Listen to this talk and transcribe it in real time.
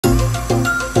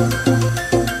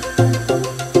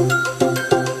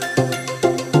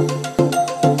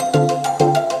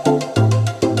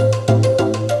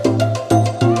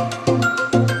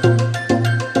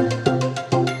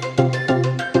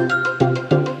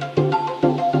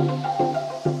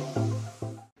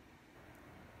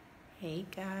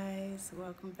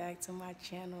to my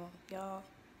channel, y'all.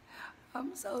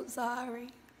 I'm so sorry.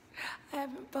 I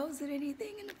haven't posted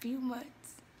anything in a few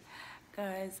months.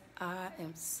 Guys, I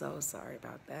am so sorry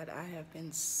about that. I have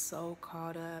been so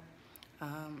caught up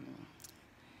um,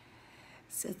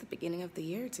 since the beginning of the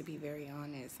year, to be very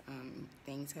honest.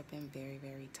 Things have been very,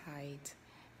 very tight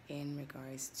in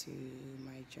regards to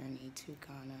my journey to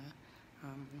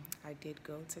Ghana. I did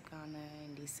go to Ghana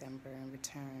in December and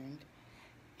returned,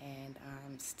 and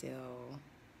I'm still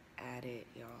at it,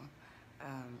 y'all.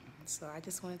 So I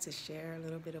just wanted to share a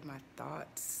little bit of my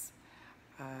thoughts.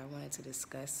 I wanted to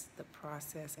discuss the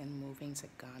process in moving to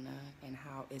Ghana and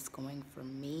how it's going for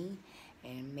me.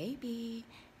 And maybe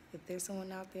if there's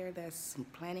someone out there that's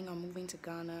planning on moving to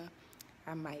Ghana,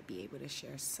 I might be able to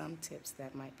share some tips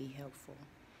that might be helpful.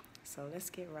 So let's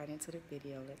get right into the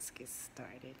video. Let's get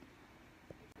started.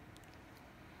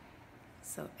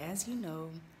 So as you know,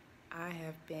 I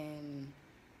have been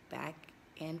back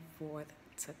and forth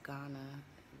to Ghana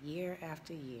year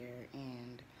after year,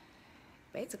 and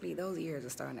basically those years are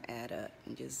starting to add up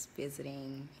and just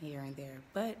visiting here and there,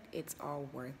 but it's all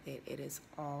worth it. It is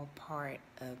all part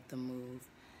of the move,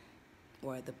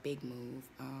 or the big move.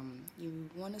 You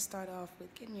want to start off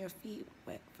with getting your feet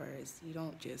wet first. You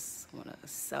don't just want to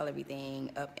sell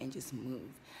everything up and just move.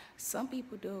 Some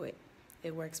people do it.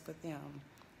 It works for them.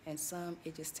 And some,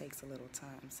 it just takes a little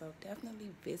time. So definitely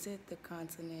visit the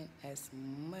continent as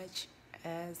much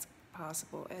as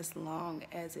possible, as long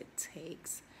as it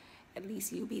takes. At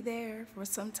least you'll be there for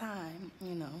some time,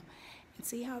 and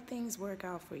see how things work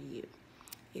out for you.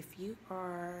 If you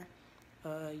are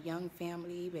a young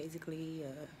family, basically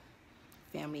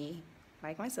a family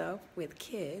like myself with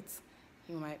kids,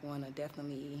 you might want to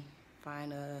definitely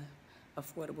find a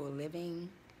affordable living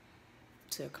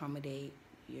to accommodate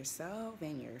yourself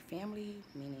and your family,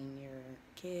 meaning your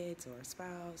kids or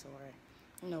spouse or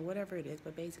whatever it is,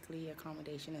 but basically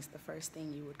accommodation is the first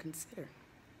thing you would consider.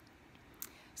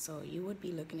 So you would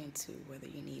be looking into whether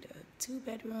you need a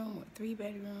 2-bedroom or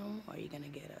 3-bedroom, or you're gonna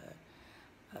get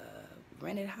a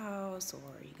rented house, or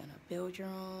you're gonna build your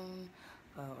own,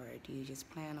 or do you just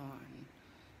plan on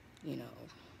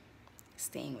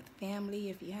staying with family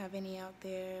if you have any out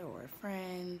there, or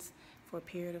friends for a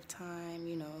period of time.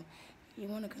 You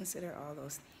want to consider all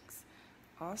those things.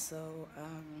 Also,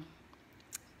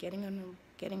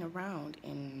 getting around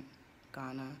in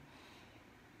Ghana,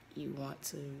 you want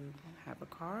to have a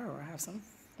car or have some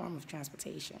form of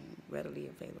transportation readily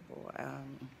available.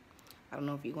 I don't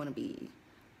know if you want to be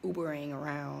Ubering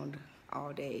around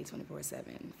all day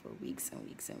 24/7 for weeks and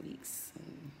weeks and weeks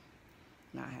and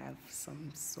not have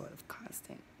some sort of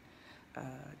constant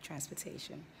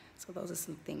transportation. So those are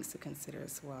some things to consider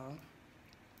as well.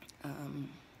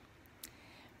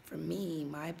 For me,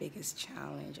 my biggest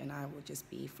challenge, and I will just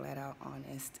be flat out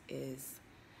honest, is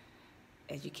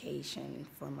education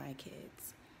for my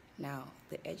kids. Now,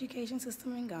 the education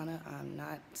system in Ghana, I'm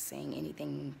not saying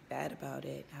anything bad about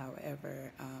it.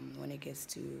 However, when it gets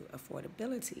to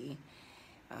affordability,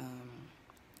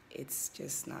 it's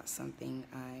just not something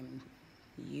I'm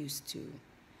used to,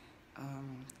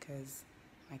 because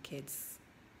my kids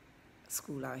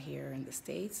school out here in the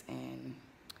States, and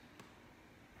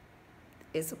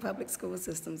it's a public school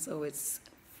system, so it's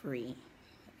free.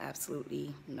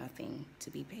 Absolutely nothing to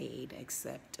be paid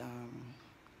except,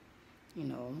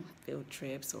 field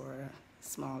trips or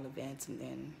small events, and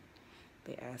then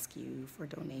they ask you for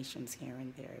donations here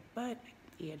and there. But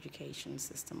the education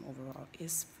system overall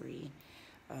is free.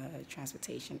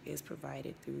 Transportation is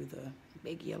provided through the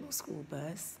big yellow school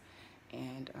bus,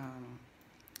 and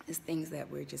it's things that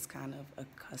we're just kind of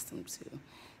accustomed to.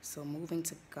 So moving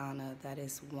to Ghana, that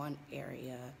is one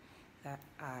area that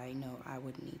I know I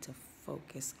would need to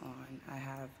focus on. I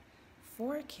have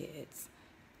 4 kids.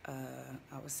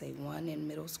 I would say 1 in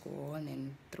middle school and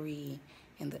then 3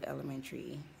 in the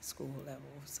elementary school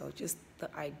level. So just the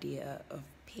idea of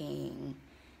paying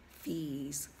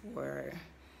fees for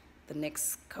the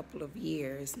next couple of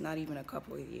years, not even a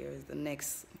couple of years, the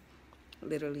next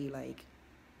literally like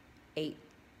 8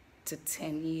 to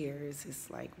 10 years is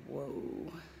like,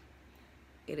 whoa,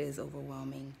 it is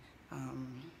overwhelming.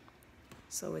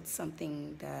 So it's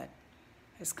something that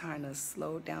has kind of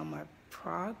slowed down my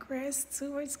progress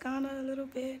towards Ghana a little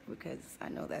bit, because I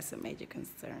know that's a major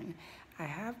concern. I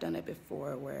have done it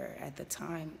before where at the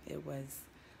time it was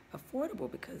affordable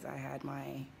because I had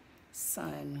my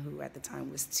son, who at the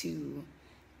time was 2,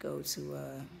 go to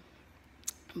a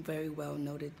very well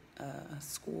noted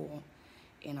school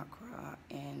in Accra,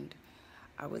 and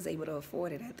I was able to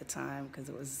afford it at the time because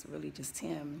it was really just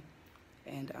him.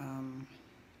 And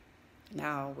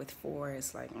Now with 4,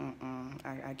 it's like,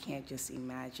 I can't just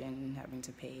imagine having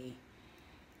to pay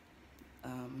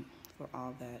for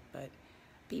all that. But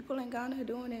people in Ghana are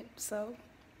doing it, so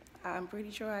I'm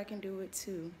pretty sure I can do it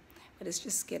too. But it's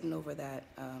just getting over that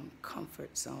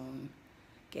comfort zone,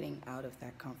 getting out of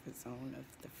that comfort zone of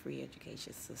the free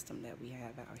education system that we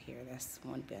have out here. That's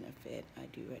one benefit I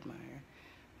do admire.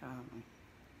 Um,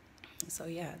 so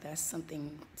yeah, that's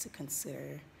something to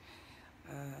consider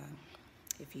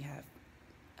if you have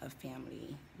a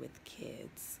family with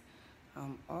kids.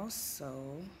 Also,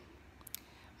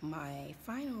 my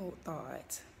final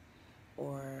thought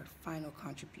or final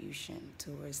contribution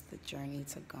towards the journey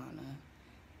to Ghana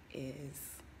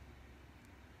is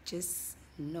just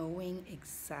knowing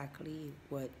exactly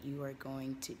what you are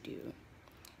going to do.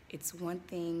 It's one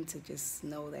thing to just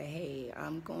know that, hey,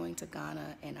 I'm going to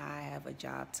Ghana and I have a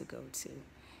job to go to.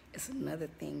 It's another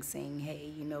thing saying,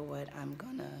 hey, you know what, I'm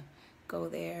gonna go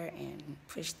there and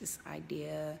push this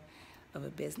idea of a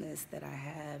business that I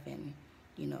have and,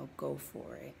 go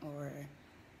for it. Or,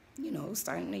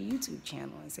 starting a YouTube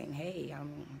channel and saying, hey, I'm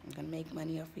gonna make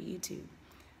money off of YouTube.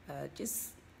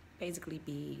 Just basically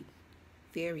be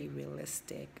very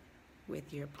realistic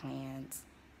with your plans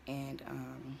and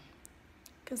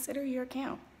consider your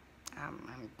account.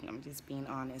 I'm just being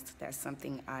honest. That's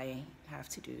something I have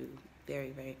to do very,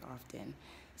 very often.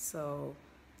 So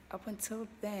up until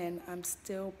then, I'm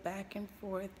still back and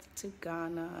forth to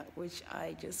Ghana, which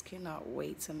I just cannot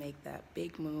wait to make that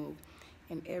big move.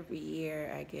 And every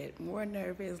year I get more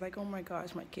nervous, like, oh my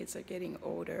gosh, my kids are getting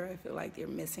older. I feel like they're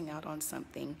missing out on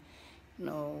something.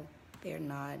 No, they're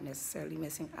not necessarily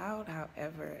missing out.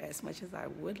 However, as much as I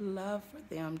would love for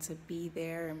them to be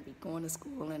there and be going to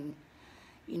school and,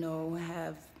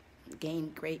 have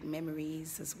gained great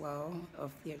memories as well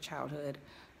of their childhood,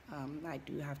 I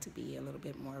do have to be a little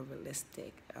bit more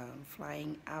realistic.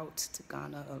 Flying out to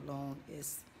Ghana alone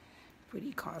is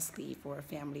pretty costly for a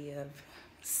family of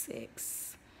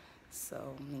 6.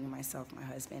 So me, myself, my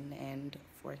husband, and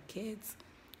 4 kids,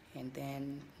 and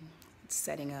then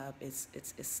setting up it's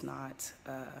not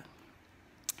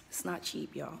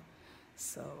cheap, y'all.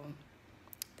 So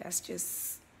that's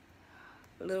just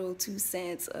a little 2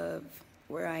 cents of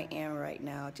where I am right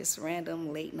now. Just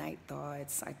random late night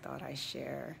thoughts I thought I'd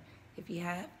share. If you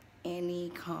have any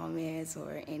comments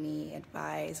or any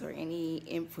advice or any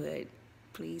input,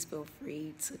 please feel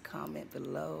free to comment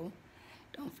below.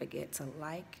 Don't forget to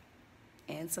like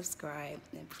and subscribe,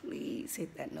 and please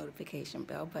hit that notification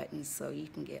bell button so you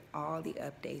can get all the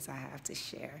updates I have to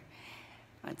share.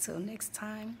 Until next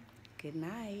time, good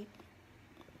night.